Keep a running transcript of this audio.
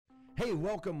Hey,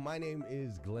 welcome. My name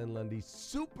is Glenn Lundy.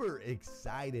 Super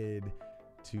excited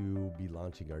to be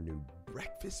launching our new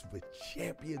Breakfast with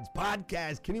Champions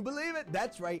podcast. Can you believe it?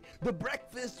 That's right. The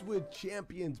Breakfast with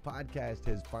Champions podcast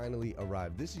has finally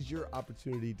arrived. This is your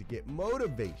opportunity to get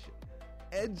motivation,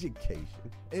 education,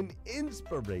 and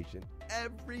inspiration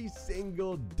every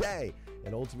single day.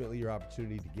 And ultimately, your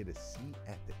opportunity to get a seat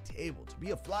at the table, to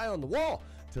be a fly on the wall,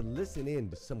 to listen in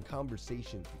to some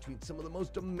conversations between some of the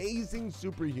most amazing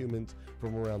superhumans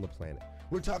from around the planet.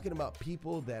 We're talking about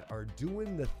people that are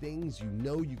doing the things you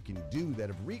know you can do, that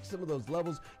have reached some of those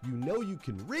levels you know you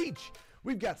can reach.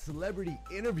 We've got celebrity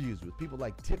interviews with people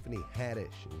like Tiffany Haddish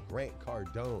and Grant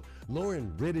Cardone,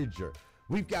 Lauren Rittiger.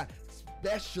 We've got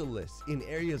specialists in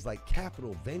areas like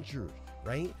capital ventures,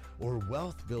 right? Or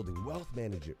wealth building, wealth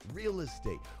management, real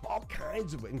estate, all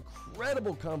kinds of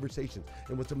incredible conversations.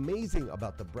 And what's amazing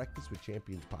about the Breakfast with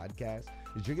Champions podcast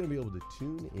is you're going to be able to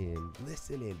tune in,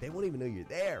 listen in. They won't even know you're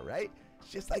there, right? It's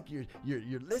just like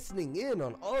you're listening in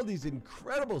on all these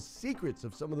incredible secrets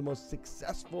of some of the most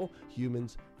successful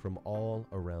humans from all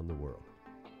around the world.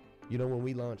 You know, when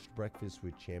we launched Breakfast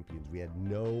with Champions, we had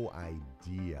no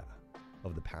idea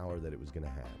of the power that it was going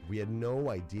to have. We had no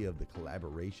idea of the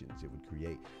collaborations it would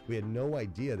create. We had no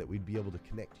idea that we'd be able to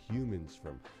connect humans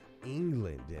from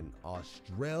England and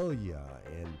Australia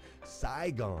and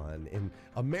Saigon and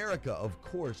America, of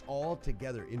course, all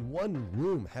together in one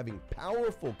room, having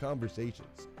powerful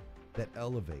conversations that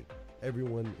elevate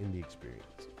everyone in the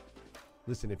experience.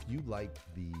 Listen, if you like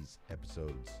these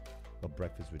episodes of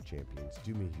Breakfast with Champions,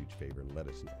 do me a huge favor and let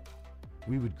us know.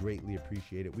 We would greatly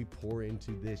appreciate it. We pour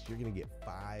into this. You're going to get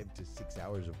 5 to 6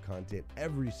 hours of content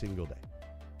every single day,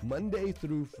 Monday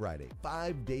through Friday,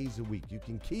 5 days a week. You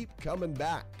can keep coming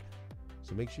back.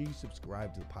 So make sure you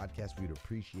subscribe to the podcast. We'd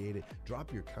appreciate it.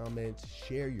 Drop your comments,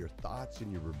 share your thoughts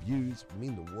and your reviews. It would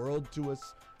mean the world to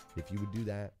us if you would do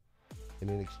that. And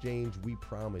in exchange, we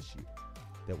promise you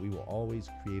that we will always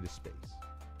create a space,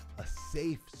 a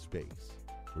safe space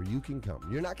where you can come.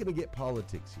 You're not going to get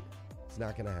politics here. It's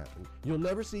not going to happen. You'll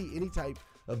never see any type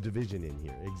of division in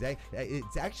here.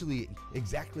 It's actually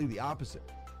exactly the opposite.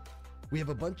 We have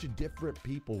a bunch of different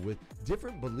people with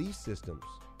different belief systems,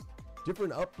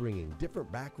 different upbringing, different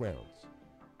backgrounds.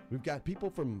 We've got people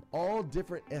from all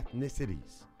different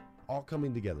ethnicities all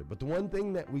coming together. But the one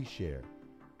thing that we share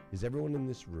is everyone in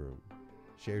this room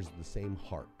shares the same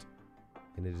heart.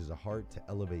 And it is a heart to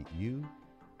elevate you,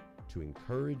 to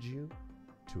encourage you,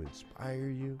 to inspire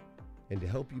you, and to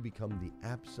help you become the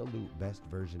absolute best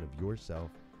version of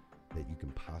yourself that you can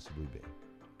possibly be.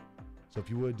 So if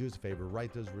you would, do us a favor,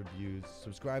 write those reviews,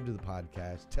 subscribe to the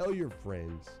podcast, tell your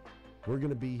friends. We're going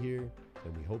to be here,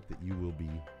 and we hope that you will be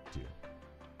too.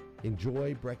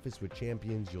 Enjoy Breakfast with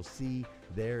Champions. You'll see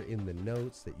there in the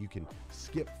notes that you can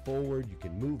skip forward, you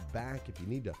can move back. If you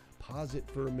need to pause it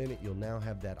for a minute, you'll now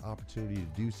have that opportunity to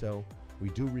do so. We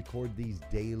do record these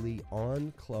daily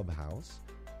on Clubhouse.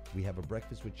 We have a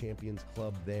Breakfast with Champions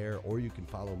club there, or you can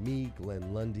follow me,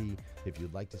 Glenn Lundy, if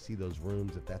you'd like to see those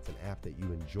rooms. If that's an app that you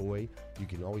enjoy, you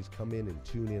can always come in and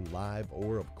tune in live,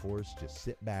 or of course, just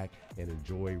sit back and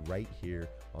enjoy right here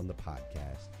on the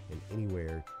podcast and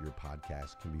anywhere your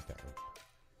podcast can be found.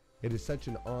 It is such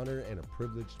an honor and a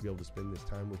privilege to be able to spend this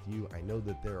time with you. I know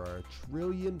that there are a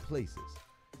trillion places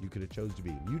you could have chose to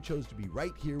be. You chose to be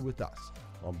right here with us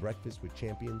on Breakfast with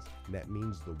Champions, and that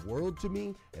means the world to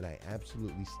me, and I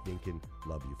absolutely stinking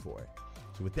love you for it.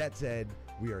 So with that said,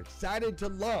 we are excited to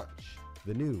launch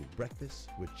the new Breakfast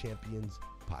with Champions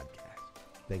podcast.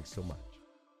 Thanks so much.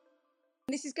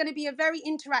 This is going to be a very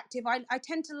interactive. I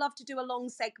tend to love to do a long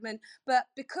segment, but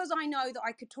because I know that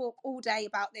I could talk all day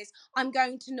about this, I'm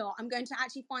going to not. I'm going to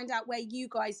actually find out where you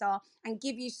guys are and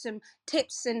give you some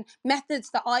tips and methods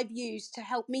that I've used to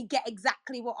help me get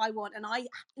exactly what I want. And I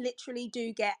literally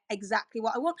do get exactly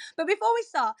what I want. But before we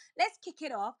start, let's kick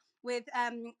it off with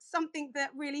something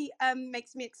that really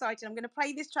makes me excited. I'm going to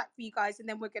play this track for you guys, and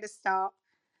then we're going to start.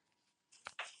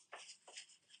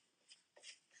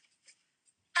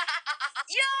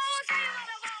 Yo, tell you what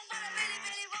I want, what I really,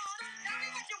 really want. Tell me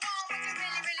what you want, what you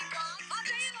really, really want. I'll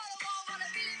tell you what I want, what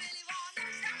I really, really want.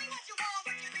 Tell me what you want,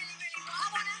 what you really, really want.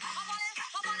 I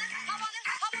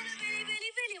really,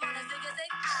 really, really wanna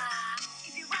zig ah.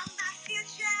 If you want my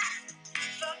future,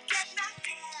 forget my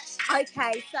past.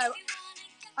 Okay, so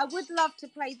I would love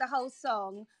to play the whole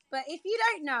song, but if you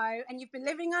don't know and you've been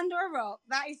living under a rock,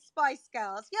 that is Spice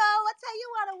Girls. Yo, I tell you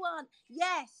what I want.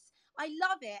 Yes. I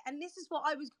love it, and this is what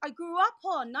I grew up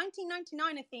on.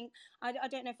 1999, I think. I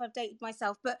don't know if I've dated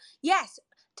myself, but yes,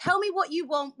 Tell me what you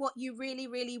want, what you really,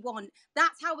 really want.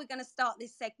 That's how we're going to start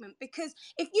this segment. Because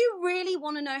if you really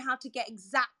want to know how to get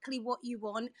exactly what you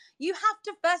want, you have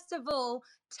to, first of all,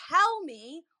 tell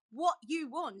me what you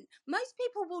want. Most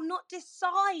people will not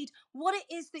decide what it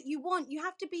is that you want. You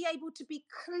have to be able to be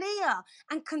clear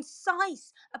and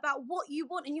concise about what you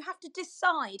want, and you have to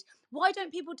decide. Why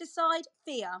don't people decide?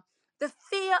 Fear. The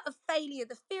fear of failure,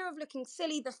 the fear of looking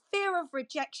silly, the fear of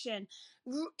rejection.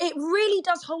 It really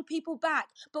does hold people back.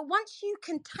 But once you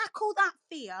can tackle that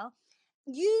fear,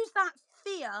 use that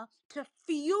fear to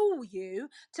fuel you,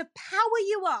 to power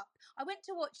you up. I went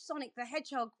to watch Sonic the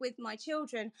Hedgehog with my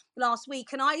children last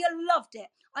week, and I loved it.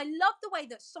 I love the way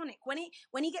that Sonic, when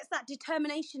he gets that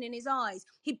determination in his eyes,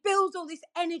 he builds all this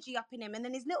energy up in him, and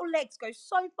then his little legs go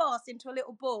so fast into a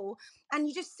little ball, and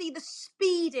you just see the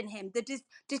speed in him, the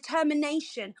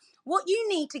determination. What you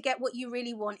need to get what you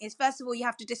really want is, first of all, you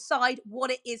have to decide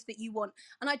what it is that you want.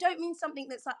 And I don't mean something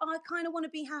that's like, oh, I kind of want to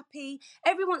be happy.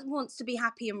 Everyone wants to be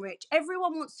happy and rich.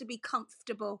 Everyone wants to be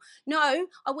comfortable. No,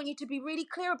 I want you to be really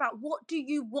clear about, what do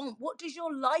you want? What does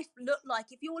your life look like?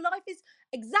 If your life is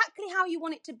exactly how you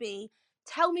want it to be,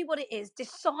 tell me what it is.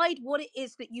 Decide what it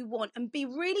is that you want and be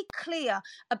really clear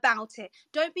about it.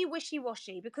 Don't be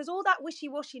wishy-washy, because all that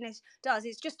wishy-washiness does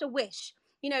is just a wish.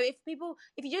 If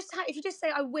you just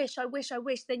say, I wish, I wish, I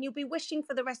wish, then you'll be wishing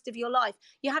for the rest of your life.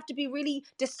 You have to be really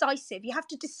decisive. You have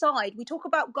to decide. We talk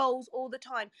about goals all the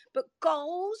time, but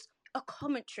goals are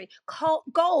commentary.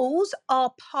 Goals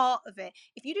are part of it.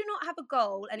 If you do not have a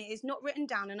goal and it is not written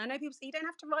down, and I know people say you don't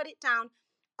have to write it down,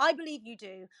 I believe you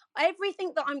do.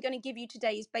 Everything that I'm going to give you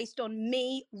today is based on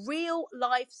me, real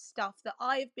life stuff that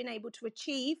I have been able to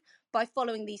achieve by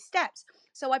following these steps.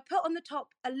 So I put on the top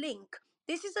a link.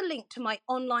 This is a link to my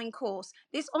online course.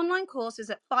 This online course is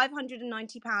at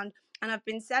 £590, and I've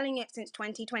been selling it since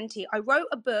 2020. I wrote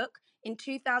a book in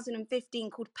 2015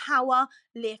 called Power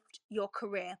Lift Your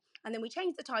Career. And then we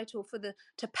changed the title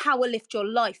to Power Lift Your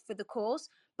Life for the course.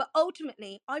 But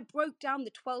ultimately, I broke down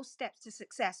the 12 steps to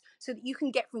success so that you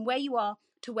can get from where you are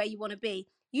to where you want to be.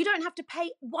 You don't have to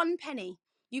pay one penny.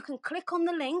 You can click on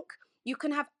the link. You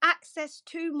can have access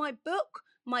to my book,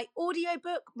 my audio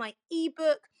book, my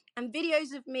ebook, and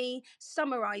videos of me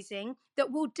summarizing that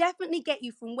will definitely get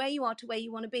you from where you are to where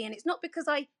you want to be. And it's not because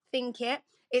I think it,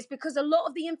 it's because a lot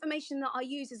of the information that I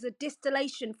use is a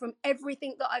distillation from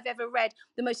everything that I've ever read.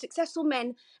 The most successful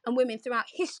men and women throughout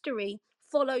history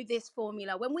follow this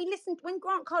formula. When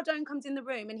Grant Cardone comes in the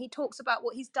room and he talks about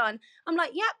what he's done, I'm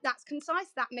like, yep, that's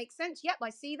concise, that makes sense, yep, I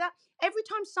see that. Every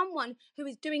time someone who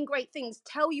is doing great things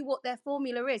tell you what their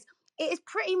formula is, it is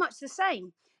pretty much the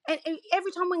same. And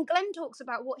every time when Glenn talks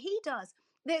about what he does,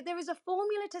 there is a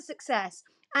formula to success.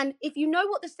 And if you know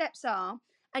what the steps are,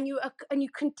 and you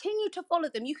continue to follow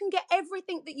them, you can get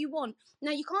everything that you want.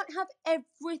 Now, you can't have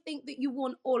everything that you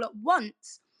want all at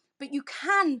once, but you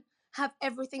can have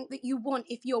everything that you want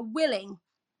if you're willing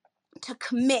to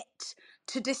commit,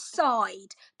 to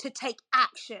decide, to take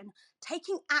action.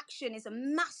 Taking action is a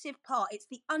massive part. It's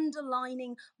the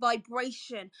underlining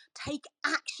vibration. Take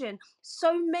action.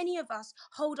 So many of us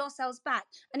hold ourselves back.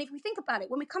 And if we think about it,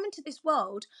 when we come into this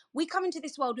world, we come into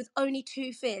this world with only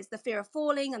two fears: the fear of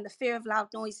falling and the fear of loud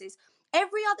noises.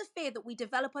 Every other fear that we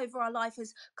develop over our life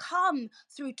has come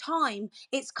through time.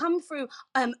 It's come through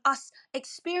us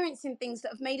experiencing things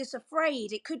that have made us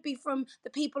afraid. It could be from the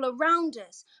people around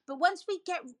us. But once we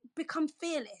become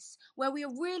fearless, where we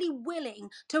are really willing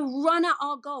to run at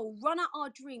our goal, run at our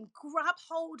dream, grab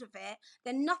hold of it,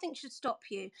 then nothing should stop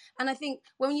you. And I think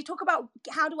when you talk about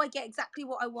how do I get exactly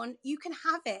what I want, you can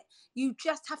have it. You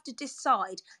just have to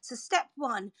decide. So step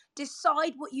one,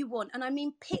 decide what you want. And I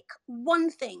mean, pick one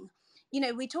thing.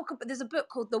 We talk about, there's a book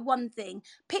called The One Thing.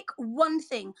 Pick one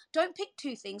thing. Don't pick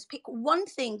two things. Pick one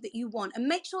thing that you want, and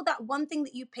make sure that one thing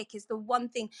that you pick is the one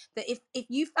thing that if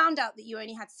you found out that you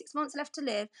only had 6 months left to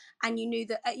live, and you knew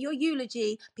that at your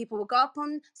eulogy, people will go up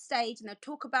on stage and they'll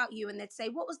talk about you and they'd say,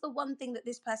 what was the one thing that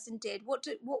this person did? What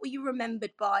were you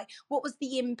remembered by? What was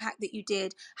the impact that you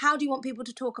did? How do you want people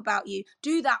to talk about you?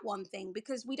 Do that one thing,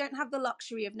 because we don't have the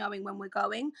luxury of knowing when we're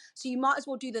going. So you might as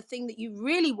well do the thing that you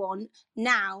really want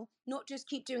now, not just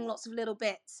keep doing lots of little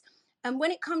bits. And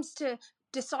when it comes to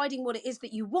deciding what it is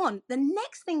that you want, the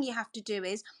next thing you have to do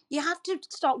is you have to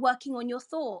start working on your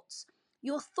thoughts.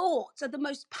 Your thoughts are the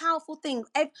most powerful thing.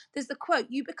 There's the quote,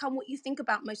 you become what you think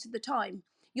about most of the time.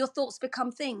 Your thoughts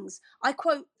become things. I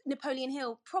quote Napoleon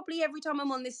Hill probably every time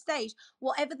I'm on this stage: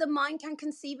 whatever the mind can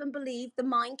conceive and believe, the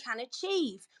mind can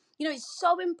achieve. You know, it's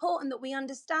so important that we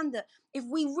understand that if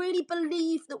we really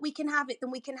believe that we can have it, then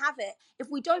we can have it.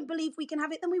 If we don't believe we can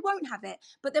have it, then we won't have it.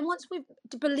 But then once we've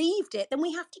believed it, then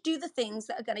we have to do the things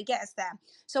that are going to get us there.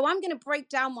 So I'm going to break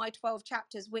down my 12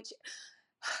 chapters, which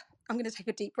I'm going to take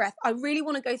a deep breath. I really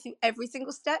want to go through every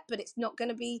single step, but it's not going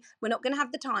to be, we're not going to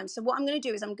have the time. So what I'm going to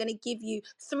do is I'm going to give you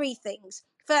 3 things.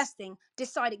 First thing,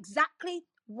 decide exactly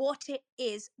what it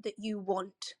is that you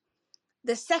want.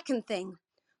 The second thing,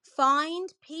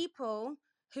 find people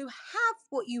who have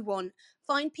what you want.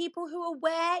 Find people who are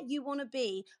where you want to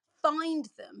be. Find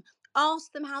them.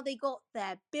 Ask them how they got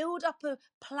there. Build up a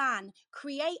plan.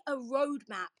 Create a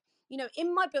roadmap. You know,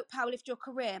 in my book, Power Lift Your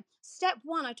Career, step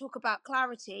 1, I talk about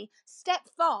clarity. Step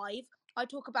 5, I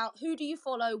talk about who do you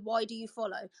follow? Why do you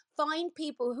follow? Find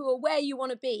people who are where you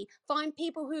want to be. Find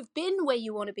people who've been where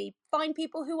you want to be. Find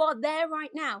people who are there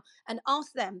right now and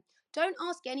ask them. Don't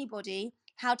ask anybody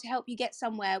how to help you get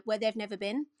somewhere where they've never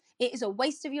been. It is a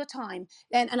waste of your time.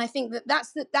 And I think that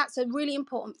that's a really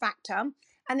important factor.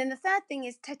 And then the third thing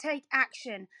is to take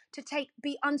action,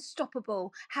 be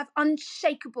unstoppable, have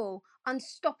unstoppable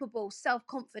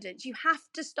self-confidence. You have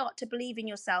to start to believe in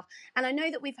yourself. And I know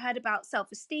that we've heard about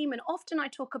self-esteem, and often I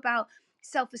talk about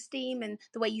self-esteem and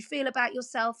the way you feel about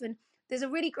yourself. And there's a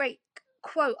really great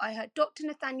quote I heard. Dr.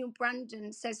 Nathaniel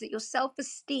Branden says that your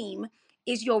self-esteem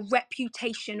is your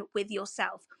reputation with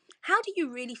yourself. How do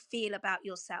you really feel about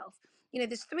yourself? You know,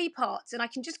 there's 3 parts, and I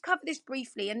can just cover this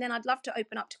briefly, and then I'd love to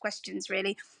open up to questions,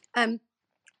 really.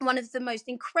 One of the most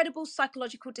incredible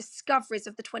psychological discoveries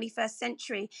of the 21st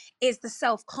century is the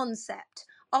self-concept.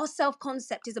 Our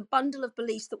self-concept is a bundle of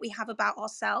beliefs that we have about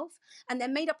ourselves, and they're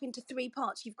made up into 3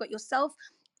 parts. You've got your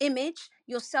self-image,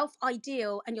 your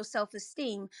self-ideal, and your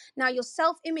self-esteem. Now, your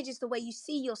self-image is the way you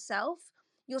see yourself.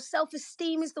 Your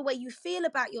self-esteem is the way you feel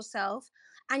about yourself,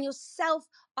 and your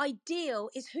self-ideal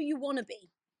is who you want to be.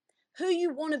 Who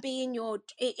you want to be in your,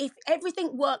 if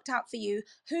everything worked out for you,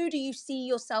 who do you see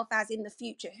yourself as in the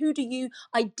future? Who do you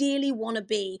ideally want to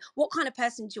be? What kind of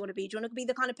person do you want to be? Do you want to be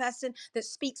the kind of person that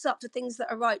speaks up for things that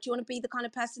are right? Do you want to be the kind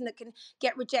of person that can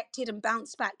get rejected and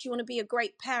bounce back? Do you want to be a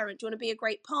great parent? Do you want to be a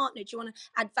great partner? Do you want to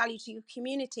add value to your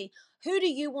community? Who do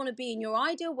you want to be in your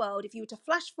ideal world if you were to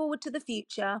flash forward to the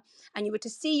future and you were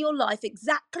to see your life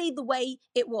exactly the way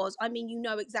it was? I mean, you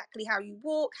know exactly how you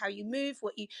walk, how you move,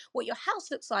 what your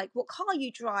house looks like, what car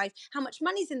you drive, how much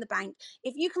money's in the bank.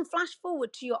 If you can flash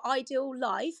forward to your ideal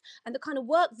life and the kind of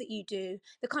work that you do,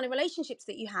 the kind of relationships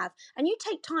that you have, and you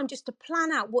take time just to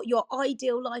plan out what your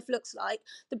ideal life looks like,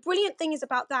 the brilliant thing is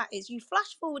about that is you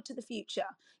flash forward to the future.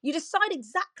 You decide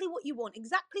exactly what you want,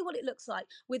 exactly what it looks like,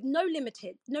 with no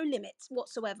limits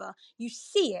whatsoever. You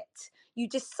see it, you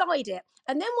decide it,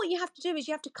 and then what you have to do is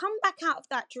you have to come back out of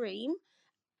that dream,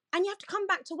 and you have to come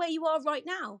back to where you are right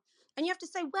now. And you have to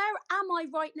say, where am I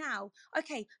right now?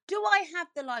 Okay, do I have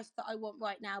the life that I want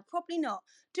right now? Probably not.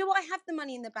 Do I have the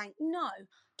money in the bank? No.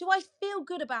 Do I feel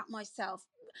good about myself?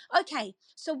 Okay,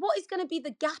 so what is going to be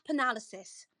the gap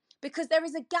analysis? Because there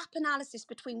is a gap analysis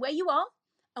between where you are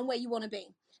and where you want to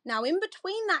be. Now, in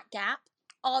between that gap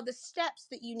are the steps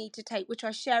that you need to take, which I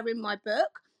share in my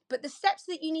book. But the steps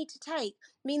that you need to take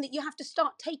mean that you have to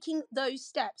start taking those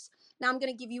steps. Now, I'm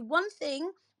going to give you one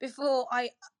thing before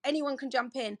anyone can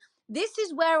jump in. This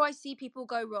is where I see people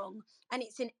go wrong, and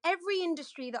it's in every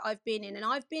industry that I've been in. And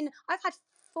I've had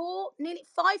nearly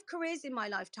 5 careers in my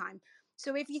lifetime.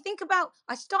 So if you think about,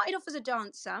 I started off as a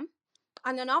dancer,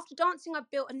 and then after dancing, I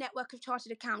built a network of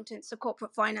chartered accountants, a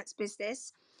corporate finance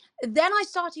business. Then I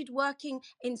started working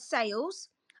in sales.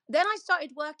 Then I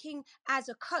started working as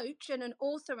a coach and an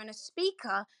author and a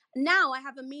speaker. Now I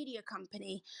have a media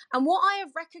company. And what I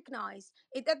have recognized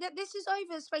is that this is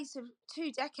over the space of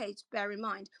 2 decades, bear in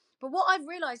mind. But what I've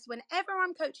realized whenever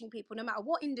I'm coaching people, no matter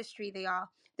what industry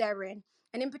they're in,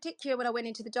 and in particular when I went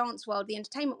into the dance world, the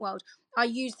entertainment world, I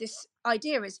use this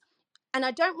idea as, and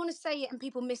I don't want to say it and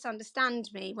people misunderstand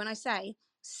me when I say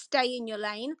stay in your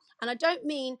lane. And I don't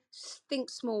mean think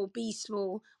small, be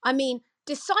small. I mean,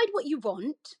 decide what you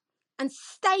want and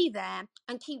stay there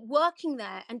and keep working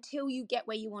there until you get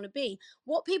where you want to be.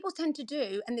 What people tend to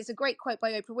do, and there's a great quote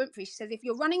by Oprah Winfrey, she says, if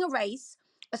you're running a race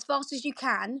as fast as you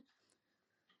can,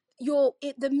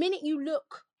 the minute you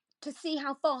look to see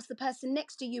how fast the person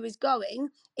next to you is going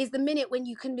is the minute when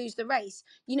you can lose the race.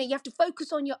 You know, you have to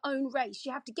focus on your own race.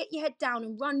 You have to get your head down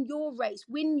and run your race,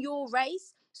 win your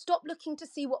race. Stop looking to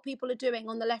see what people are doing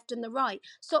on the left and the right.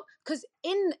 Stop, because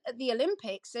in the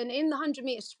Olympics and in the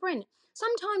 100-meter sprint,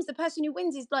 sometimes the person who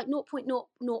wins is like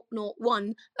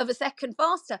 0.0001 of a second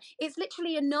faster. It's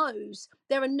literally a nose.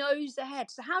 They're a nose ahead.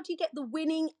 So how do you get the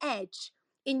winning edge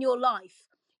in your life?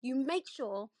 You make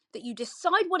sure that you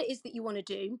decide what it is that you want to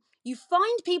do. You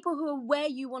find people who are where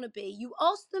you want to be. You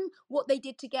ask them what they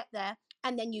did to get there,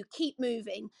 and then you keep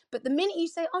moving. But the minute you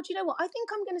say, oh, do you know what? I think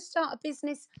I'm going to start a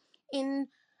business in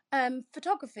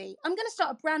photography. I'm going to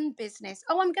start a brand business.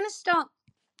 Oh, I'm going to start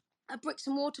a bricks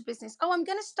and mortar business. Oh, I'm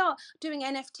going to start doing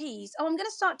NFTs. Oh, I'm going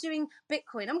to start doing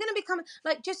Bitcoin. I'm going to become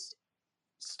like, just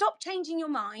stop changing your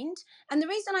mind. And the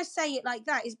reason I say it like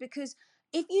that is because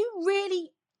if you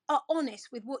really are honest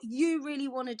with what you really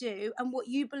want to do and what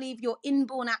you believe your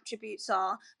inborn attributes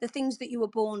are, the things that you were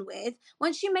born with,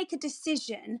 once you make a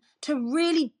decision to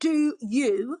really do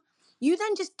you, you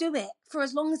then just do it for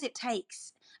as long as it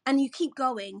takes. And you keep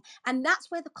going. And that's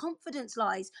where the confidence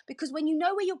lies. Because when you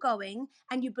know where you're going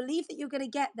and you believe that you're going to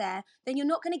get there, then you're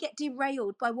not going to get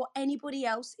derailed by what anybody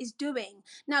else is doing.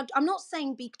 Now, I'm not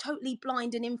saying be totally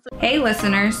blind and influenced. Hey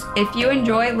listeners, if you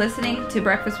enjoy listening to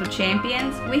Breakfast with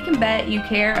Champions, we can bet you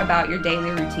care about your daily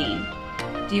routine.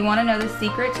 Do you want to know the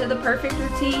secret to the perfect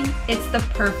routine? It's the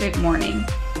perfect morning.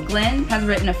 Glenn has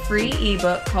written a free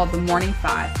ebook called The Morning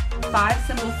 5, 5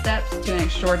 simple steps to an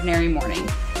extraordinary morning.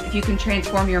 If you can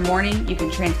transform your morning, you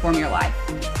can transform your life.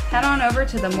 Head on over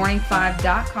to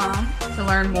themorning5.com to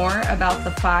learn more about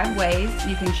the 5 ways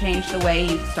you can change the way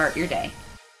you start your day.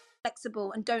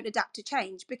 Flexible and don't adapt to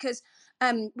change, because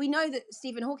we know that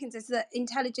Stephen Hawking says that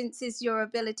intelligence is your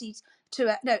ability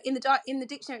to in the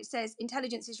dictionary it says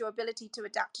intelligence is your ability to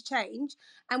adapt to change,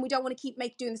 and we don't want to keep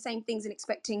doing the same things and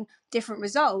expecting different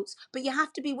results. But you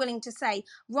have to be willing to say,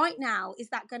 right now, is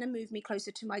that going to move me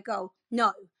closer to my goal?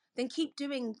 No. Then keep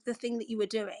doing the thing that you were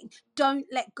doing. Don't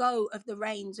let go of the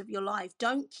reins of your life.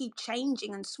 Don't keep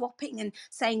changing and swapping and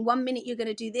saying 1 minute you're going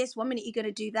to do this, 1 minute you're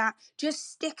going to do that.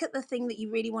 Just stick at the thing that you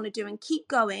really want to do and keep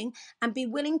going, and be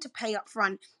willing to pay up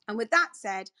front. And with that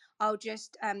said, I'll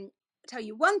just tell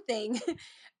you one thing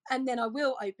and then I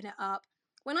will open it up.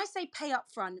 When I say pay up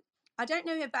front, I don't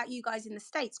know about you guys in the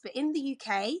States, but in the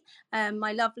UK,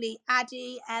 my lovely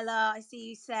Addie, Ella, I see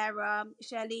you, Sarah,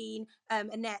 Charlene,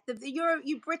 Annette,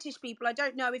 you British people, I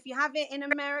don't know if you have it in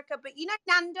America, but you know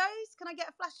Nando's? Can I get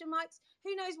a flash of mics?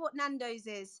 Who knows what Nando's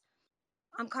is?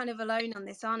 I'm kind of alone on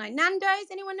this, aren't I? Nando's?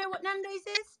 Anyone know what Nando's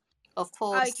is? Of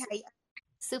course. Okay.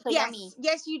 Super yes, yummy.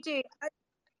 Yes, you do.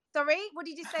 Sorry, what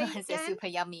did you say I said again? super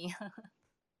yummy.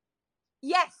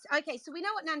 Yes. Okay. So we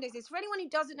know what Nando's is. For anyone who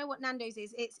doesn't know what Nando's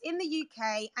is, it's in the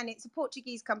UK and it's a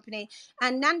Portuguese company.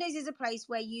 And Nando's is a place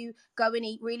where you go and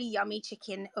eat really yummy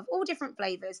chicken of all different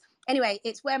flavors. Anyway,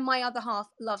 it's where my other half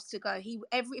loves to go.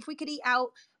 If we could eat out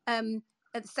at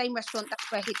the same restaurant,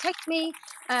 that's where he'd take me.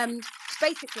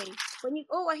 Basically,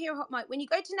 I hear a hot mic. When you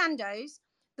go to Nando's,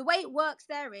 the way it works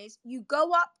there is you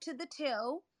go up to the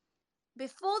till.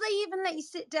 Before they even let you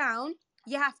sit down,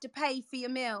 you have to pay for your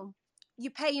meal. You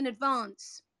pay in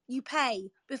advance. You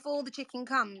pay before the chicken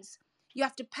comes. You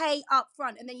have to pay up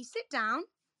front, and then you sit down,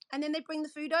 and then they bring the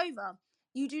food over.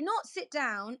 You do not sit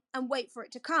down and wait for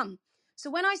it to come.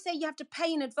 So when I say you have to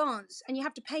pay in advance and you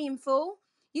have to pay in full,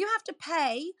 you have to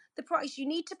pay the price you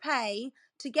need to pay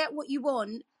to get what you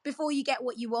want before you get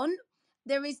what you want.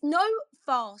 There is no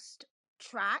fast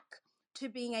track to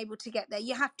being able to get there.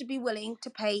 You have to be willing to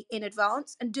pay in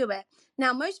advance and do it.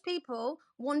 Now, most people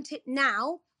want it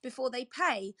now before they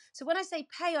pay. So when I say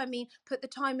pay, I mean put the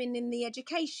time in the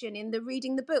education, in the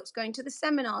reading the books, going to the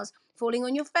seminars, falling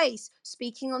on your face,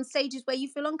 speaking on stages where you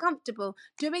feel uncomfortable.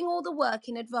 Doing all the work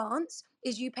in advance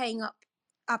is you paying up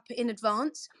in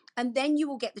advance, and then you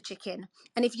will get the chicken.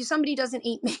 And if somebody doesn't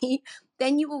eat meat,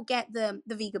 then you will get the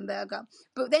vegan burger.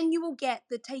 But then you will get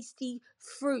the tasty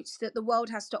fruits that the world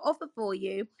has to offer for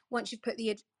you once you've put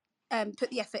the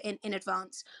effort in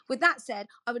advance. With that said,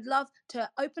 I would love to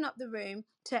open up the room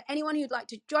to anyone who'd like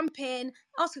to jump in,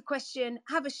 ask a question,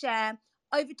 have a share.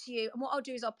 Over to you. And what I'll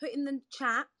do is I'll put in the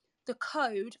chat the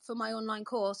code for my online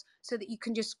course so that you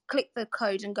can just click the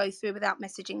code and go through without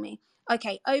messaging me.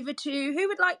 Okay, over to who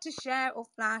would like to share or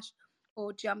flash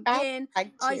or jump in.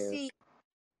 I see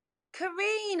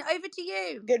Kareen, over to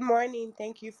you. Good morning.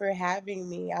 Thank you for having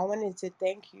me. I wanted to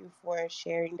thank you for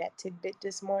sharing that tidbit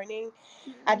this morning.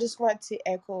 I just want to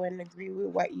echo and agree with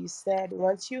what you said.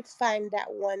 Once you find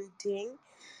that one thing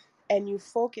and you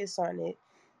focus on it,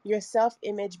 your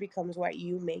self-image becomes what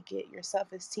you make it. Your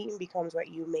self-esteem becomes what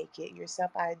you make it. Your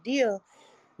self-ideal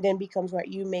then becomes what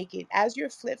you make it. As you're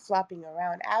flip-flopping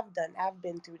around, I've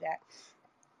been through that.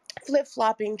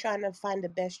 Flip-flopping, trying to find the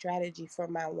best strategy for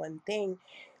my one thing.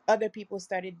 Other people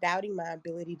started doubting my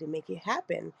ability to make it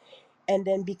happen. And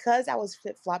then because I was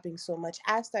flip-flopping so much,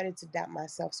 I started to doubt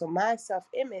myself. So my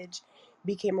self-image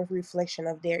became a reflection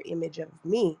of their image of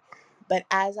me. But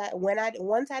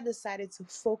once I decided to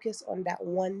focus on that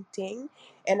one thing,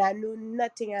 and I knew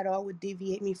nothing at all would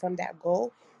deviate me from that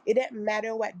goal, It didn't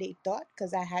matter what they thought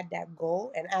because I had that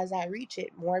goal. And as I reach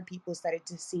it, more people started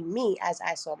to see me as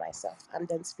I saw myself. I'm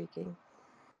done speaking.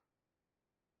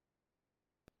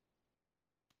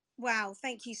 Wow,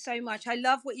 thank you so much. I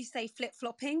love what you say, flip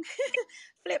flopping.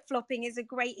 Flip flopping is a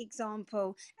great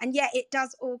example. And yet, it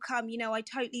does all come. I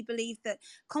totally believe that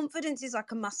confidence is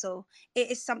like a muscle, it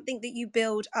is something that you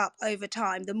build up over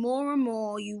time. The more and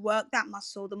more you work that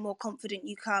muscle, the more confident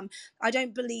you come. I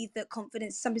don't believe that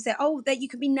confidence, somebody say, oh, that you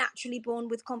can be naturally born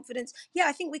with confidence. Yeah,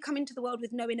 I think we come into the world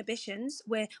with no inhibitions.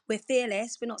 We're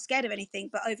fearless, we're not scared of anything.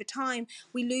 But over time,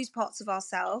 we lose parts of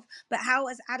ourselves. But how,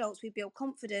 as adults, we build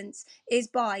confidence is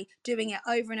by doing it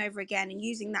over and over again and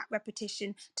using that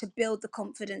repetition to build the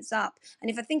confidence up. And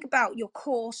if I think about your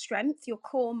core strength, your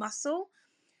core muscle,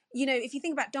 if you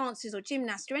think about dancers or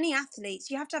gymnasts or any athletes,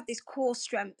 you have to have this core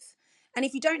strength. And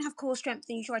if you don't have core strength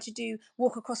and you try to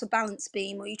walk across a balance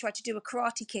beam, or you try to do a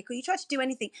karate kick, or you try to do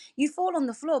anything, you fall on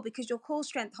the floor because your core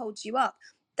strength holds you up.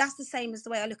 That's the same as the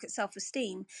way I look at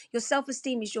self-esteem. Your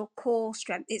self-esteem is your core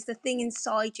strength. It's the thing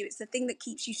inside you. It's the thing that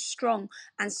keeps you strong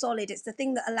and solid. It's the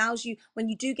thing that allows you, when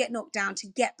you do get knocked down, to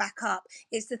get back up.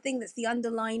 It's the thing that's it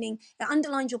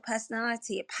underlines your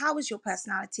personality. It powers your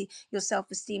personality, your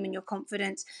self-esteem and your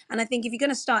confidence. And I think if you're going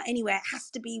to start anywhere, it has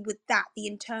to be with that, the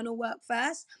internal work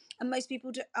first. And most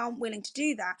people aren't willing to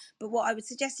do that. But what I would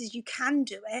suggest is you can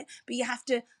do it, but you have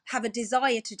to have a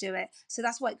desire to do it. So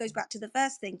that's why it goes back to the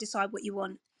first thing: decide what you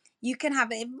want. You can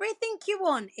have everything you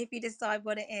want if you decide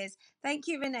what it is. Thank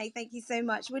you, Renee. Thank you so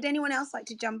much. Would anyone else like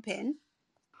to jump in?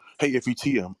 Hey,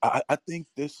 FETM, I think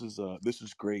this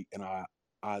is great, and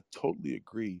I totally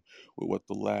agree with what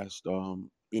the last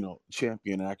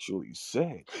champion actually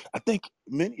said. I think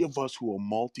many of us who are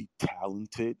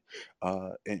multi-talented,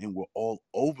 and we're all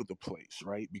over the place,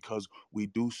 right? Because we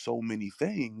do so many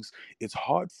things, it's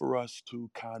hard for us to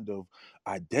kind of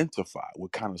identify. We're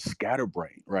kind of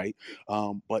scatterbrained, right?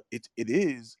 But it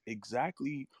is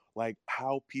exactly like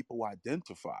how people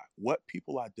identify. What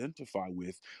people identify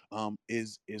with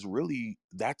is really,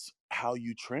 that's how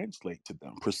you translate to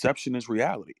them. Perception is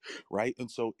reality, right? And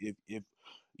so if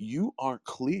you aren't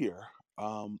clear,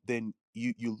 then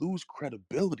you lose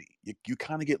credibility. You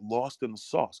kind of get lost in the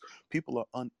sauce. People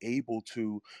are unable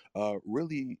to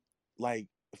really like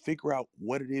figure out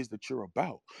what it is that you're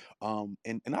about.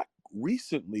 And I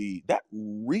recently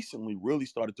really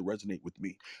started to resonate with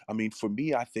me. I mean, for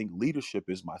me, I think leadership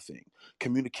is my thing,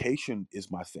 communication is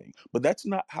my thing, but that's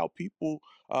not how people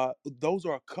those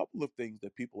are a couple of things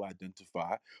that people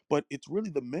identify, but it's really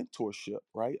the mentorship,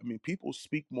 right? I mean, people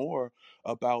speak more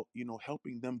about,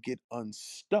 helping them get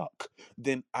unstuck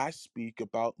than I speak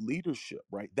about leadership,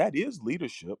 right? That is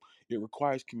leadership. It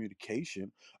requires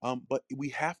communication, but we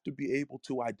have to be able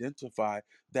to identify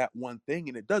that one thing.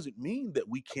 And it doesn't mean that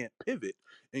we can't pivot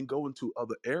and go into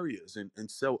other areas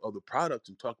and sell other products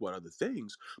and talk about other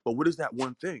things. But what is that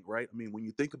one thing, right? I mean, when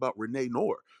you think about Renee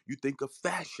Noor, you think of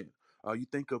fashion. You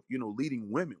think of, leading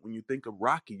women. When you think of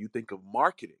Rocky, you think of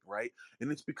marketing, right?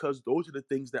 And it's because those are the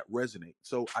things that resonate.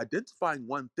 So identifying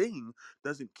one thing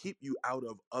doesn't keep you out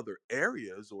of other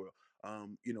areas, or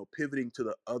pivoting to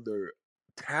the other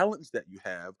talents that you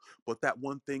have, but that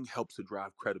one thing helps to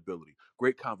drive credibility.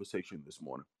 Great conversation this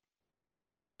morning.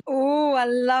 Oh, I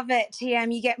love it,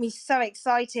 TM. You get me so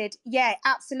excited. Yeah,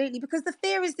 absolutely. Because the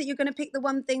fear is that you're going to pick the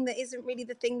one thing that isn't really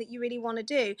the thing that you really want to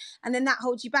do. And then that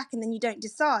holds you back and then you don't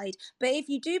decide. But if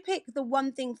you do pick the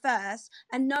one thing first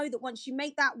and know that once you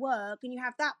make that work and you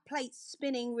have that plate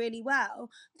spinning really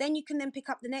well, then you can then pick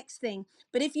up the next thing.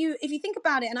 But if you think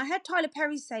about it, and I heard Tyler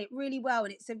Perry say it really well,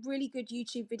 and it's a really good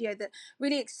YouTube video that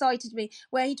really excited me,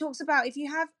 where he talks about if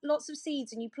you have lots of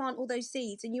seeds and you plant all those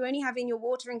seeds and you only have in your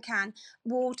watering can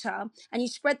water, and you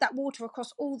spread that water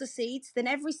across all the seeds, then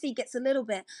every seed gets a little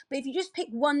bit. But if you just pick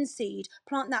one seed,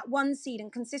 plant that one seed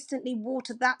and consistently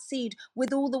water that seed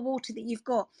with all the water that you've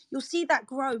got, you'll see that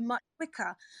grow much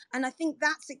quicker. And I think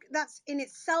that's in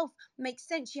itself makes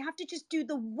sense. You have to just do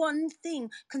the one thing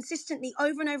consistently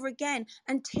over and over again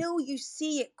until you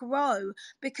see it grow.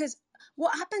 Because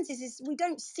what happens is we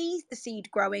don't see the seed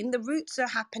growing, the roots are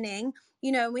happening.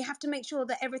 We have to make sure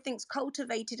that everything's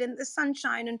cultivated and the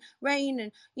sunshine and rain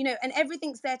and and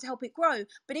everything's there to help it grow.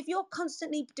 But if you're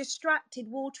constantly distracted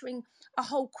watering a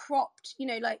whole crop,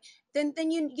 then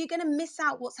you're going to miss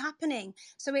out what's happening.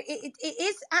 So it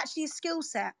is actually a skill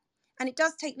set. And it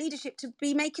does take leadership to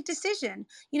make a decision.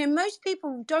 Most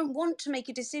people don't want to make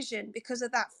a decision because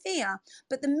of that fear.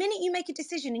 But the minute you make a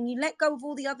decision and you let go of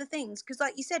all the other things, because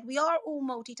like you said, we are all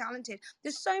multi-talented.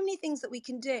 There's so many things that we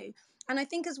can do. And I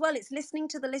think as well, it's listening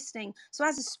to the listening. So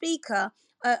as a speaker,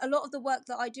 a lot of the work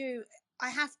that I do, I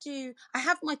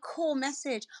have my core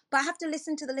message, but I have to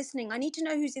listen to the listening. I need to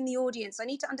know who's in the audience. I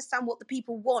need to understand what the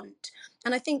people want.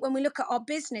 And I think when we look at our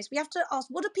business, we have to ask,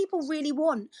 what do people really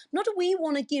want? Not do we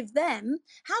want to give them?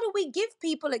 How do we give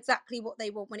people exactly what they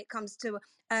want when it comes to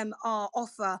our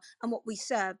offer and what we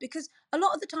serve? Because a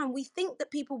lot of the time we think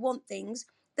that people want things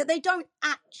that they don't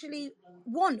actually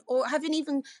want or haven't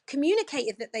even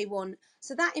communicated that they want.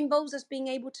 So that involves us being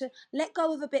able to let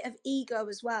go of a bit of ego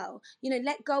as well.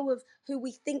 Let go of who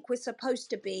we think we're supposed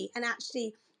to be and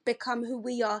actually become who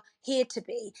we are here to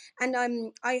be.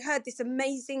 And I heard this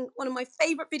amazing, one of my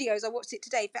favorite videos. I watched it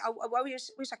today. I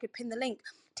wish I could pin the link.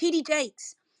 TD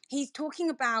Jakes, he's talking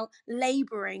about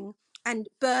laboring and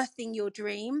birthing your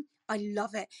dream. I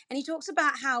love it. And he talks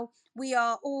about how we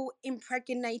are all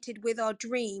impregnated with our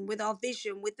dream, with our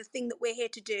vision, with the thing that we're here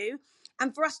to do.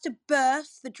 And for us to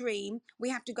birth the dream, we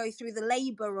have to go through the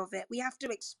labor of it. We have to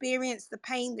experience the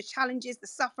pain, the challenges, the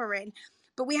suffering,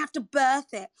 but we have to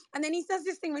birth it. And then he says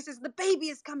this thing where he says, the baby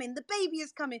is coming, the baby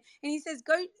is coming. And he says,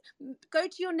 go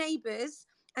to your neighbors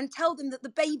and tell them that the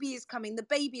baby is coming, the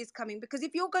baby is coming. Because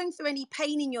if you're going through any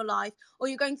pain in your life, or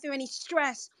you're going through any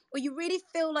stress, or you really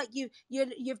feel like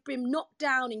you've been knocked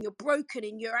down and you're broken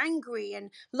and you're angry and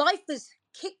life has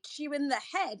kicked you in the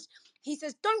head, he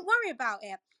says, don't worry about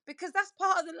it, because that's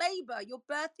part of the labor. You're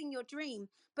birthing your dream.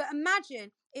 But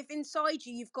imagine if inside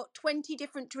you've got 20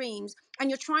 different dreams and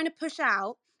you're trying to push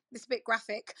out, this is a bit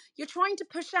graphic, you're trying to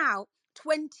push out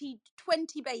 20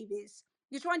 babies.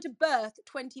 You're trying to birth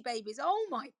 20 babies. Oh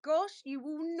my gosh, you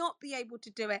will not be able to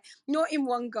do it. Not in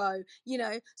one go,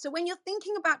 So when you're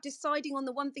thinking about deciding on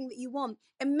the one thing that you want,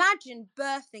 imagine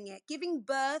birthing it. Giving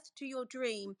birth to your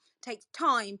dream takes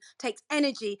time, takes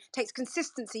energy, takes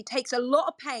consistency, takes a lot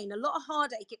of pain, a lot of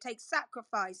heartache, it takes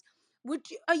sacrifice.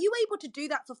 Are you able to do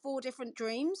that for 4 different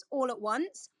dreams all at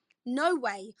once? No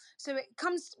way. So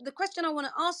the question I want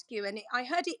to ask you, and I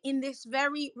heard it in this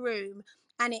very room,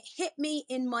 and it hit me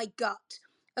in my gut.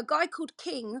 A guy called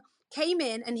King came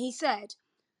in and he said,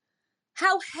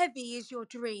 how heavy is your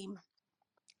dream?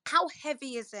 How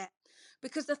heavy is it?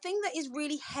 Because the thing that is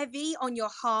really heavy on your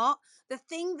heart, the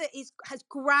thing that has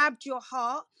grabbed your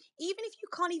heart, even if you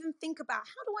can't even think about,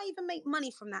 how do I even make money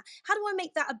from that? How do I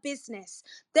make that a business?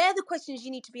 They're the questions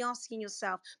you need to be asking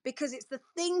yourself, because it's the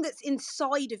thing that's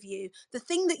inside of you, the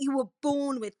thing that you were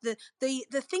born with, the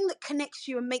thing that connects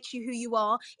you and makes you who you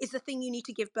are is the thing you need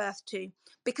to give birth to.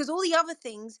 Because all the other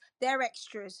things, they're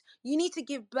extras. You need to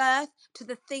give birth to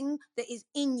the thing that is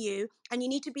in you, and you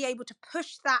need to be able to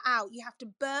push that out. You have to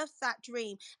birth that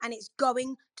dream, and it's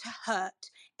going to hurt.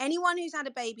 Anyone who's had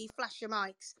a baby, flash your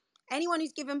mics. Anyone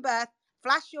who's given birth,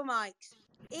 flash your mics.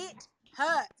 It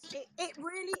hurts. It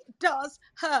really does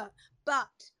hurt. But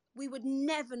we would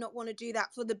never not want to do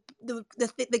that for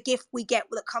the gift we get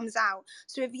that comes out.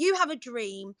 So if you have a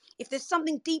dream, if there's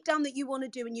something deep down that you want to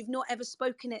do and you've not ever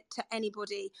spoken it to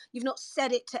anybody, you've not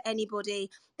said it to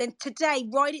anybody, then today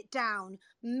write it down.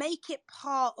 Make it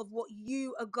part of what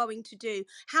you are going to do.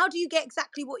 How do you get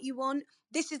exactly what you want?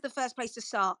 This is the first place to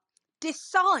start.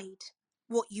 Decide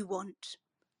what you want.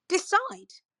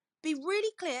 Decide. Be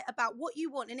really clear about what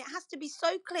you want, and it has to be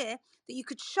so clear that you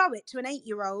could show it to an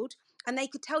 8-year-old and they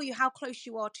could tell you how close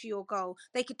you are to your goal.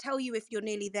 They could tell you if you're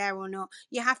nearly there or not.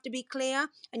 You have to be clear,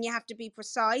 and you have to be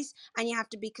precise, and you have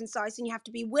to be concise, and you have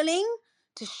to be willing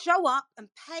to show up and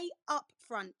pay up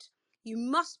front. You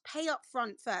must pay up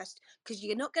front first, because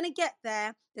you're not going to get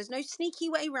there. There's no sneaky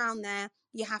way around there.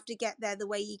 You have to get there the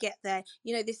way you get there.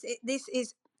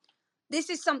 This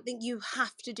is something you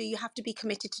have to do. You have to be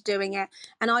committed to doing it.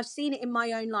 And I've seen it in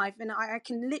my own life. And I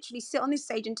can literally sit on this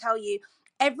stage and tell you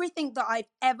everything that I've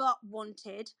ever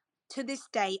wanted to this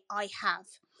day, I have.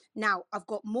 Now, I've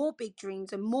got more big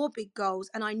dreams and more big goals,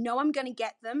 and I know I'm going to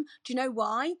get them. Do you know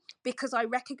why? Because I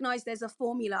recognize there's a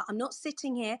formula. I'm not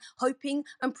sitting here hoping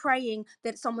and praying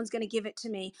that someone's going to give it to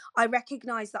me. I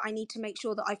recognize that I need to make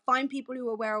sure that I find people who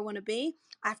are where I want to be.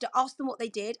 I have to ask them what they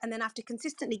did, and then I have to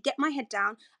consistently get my head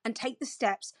down and take the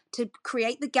steps to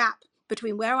create the gap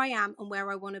between where I am and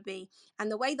where I want to be. And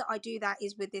the way that I do that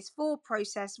is with this 4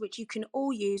 process, which you can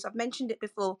all use. I've mentioned it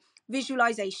before.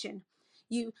 Visualization.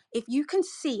 If you can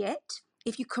see it,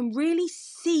 if you can really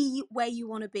see where you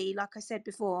want to be, like I said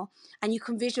before, and you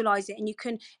can visualize it, and you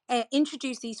can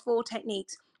introduce these 4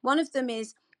 techniques. One of them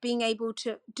is being able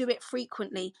to do it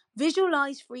frequently.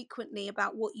 Visualize frequently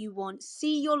about what you want.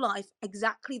 See your life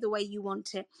exactly the way you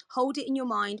want it. Hold it in your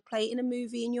mind, play it in a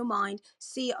movie in your mind,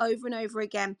 see it over and over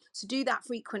again. So do that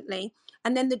frequently.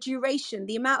 And then the duration,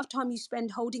 the amount of time you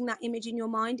spend holding that image in your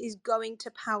mind is going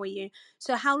to power you.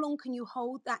 So how long can you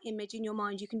hold that image in your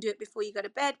mind? You can do it before you go to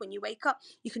bed, when you wake up.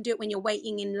 You can do it when you're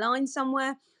waiting in line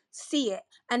somewhere. see it.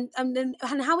 And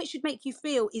how it should make you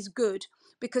feel is good,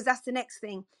 because that's the next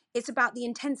thing. It's about the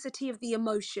intensity of the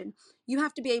emotion. You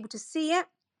have to be able to see it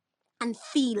and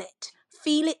feel it.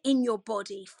 Feel it in your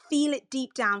body. Feel it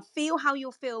deep down. Feel how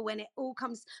you'll feel when it all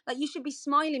comes. Like, you should be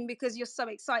smiling because you're so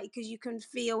excited, because you can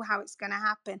feel how it's going to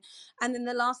happen. And then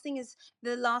the last thing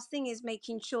is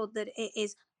making sure that it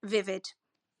is vivid.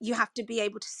 You have to be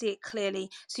able to see it clearly.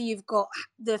 So you've got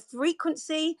the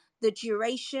frequency, the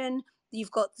duration,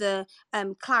 you've got the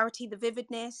clarity, the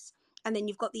vividness, and then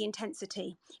you've got the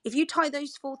intensity. If you tie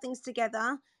those 4 things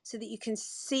together so that you can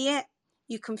see it,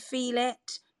 you can feel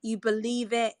it, you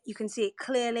believe it, you can see it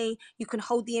clearly, you can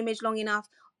hold the image long enough,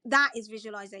 that is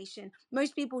visualization.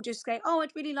 Most people just say, oh,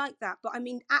 I'd really like that. But I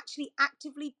mean, actually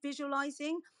actively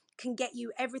visualizing can get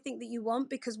you everything that you want,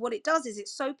 because what it does is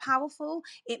it's so powerful,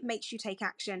 it makes you take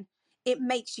action. It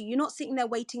makes you're not sitting there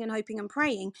waiting and hoping and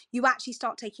praying. You actually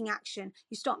start taking action.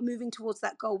 You start moving towards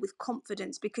that goal with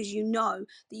confidence, because you know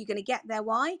that you're going to get there.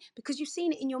 Why? Because you've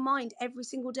seen it in your mind every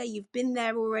single day. You've been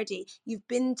there already. You've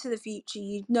been to the future.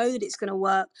 You know that it's going to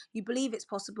work. You believe it's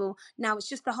possible. Now it's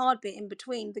just the hard bit in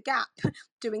between, the gap,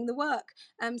 doing the work.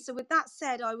 So with that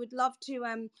said, I would love to,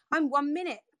 I'm 1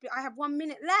 minute. I have 1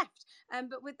 minute left.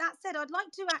 But with that said, I'd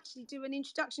like to actually do an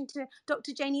introduction to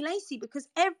Dr. Janie Lacey, because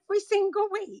every single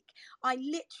week I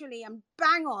literally am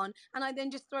bang on and I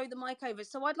then just throw the mic over.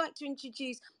 So I'd like to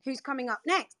introduce who's coming up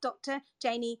next, Dr.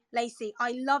 Janie Lacey.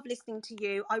 I love listening to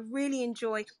you. I really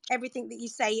enjoy everything that you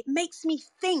say. It makes me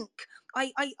think.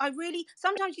 I really,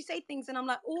 sometimes you say things and I'm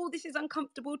like, oh, this is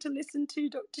uncomfortable to listen to,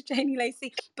 Dr. Janie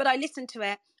Lacey, but I listen to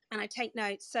it and I take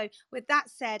notes. So with that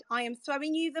said, I am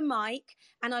throwing you the mic,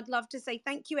 and I'd love to say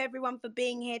thank you everyone for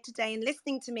being here today and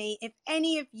listening to me. If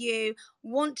any of you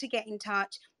want to get in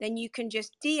touch, then you can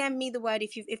just DM me the word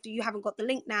if you haven't got the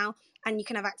link now, and you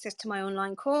can have access to my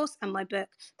online course and my book.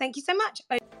 Thank you so much.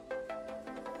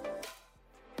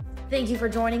 Thank you for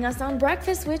joining us on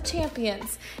Breakfast with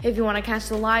Champions. If you want to catch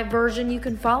the live version, you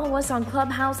can follow us on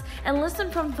Clubhouse and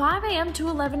listen from 5 a.m. to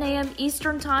 11 a.m.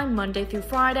 Eastern Time, Monday through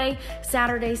Friday,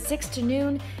 Saturdays 6 to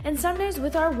noon, and Sundays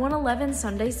with our 111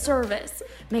 Sunday service.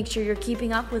 Make sure you're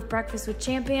keeping up with Breakfast with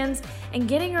Champions and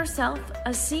getting yourself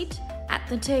a seat at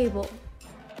the table.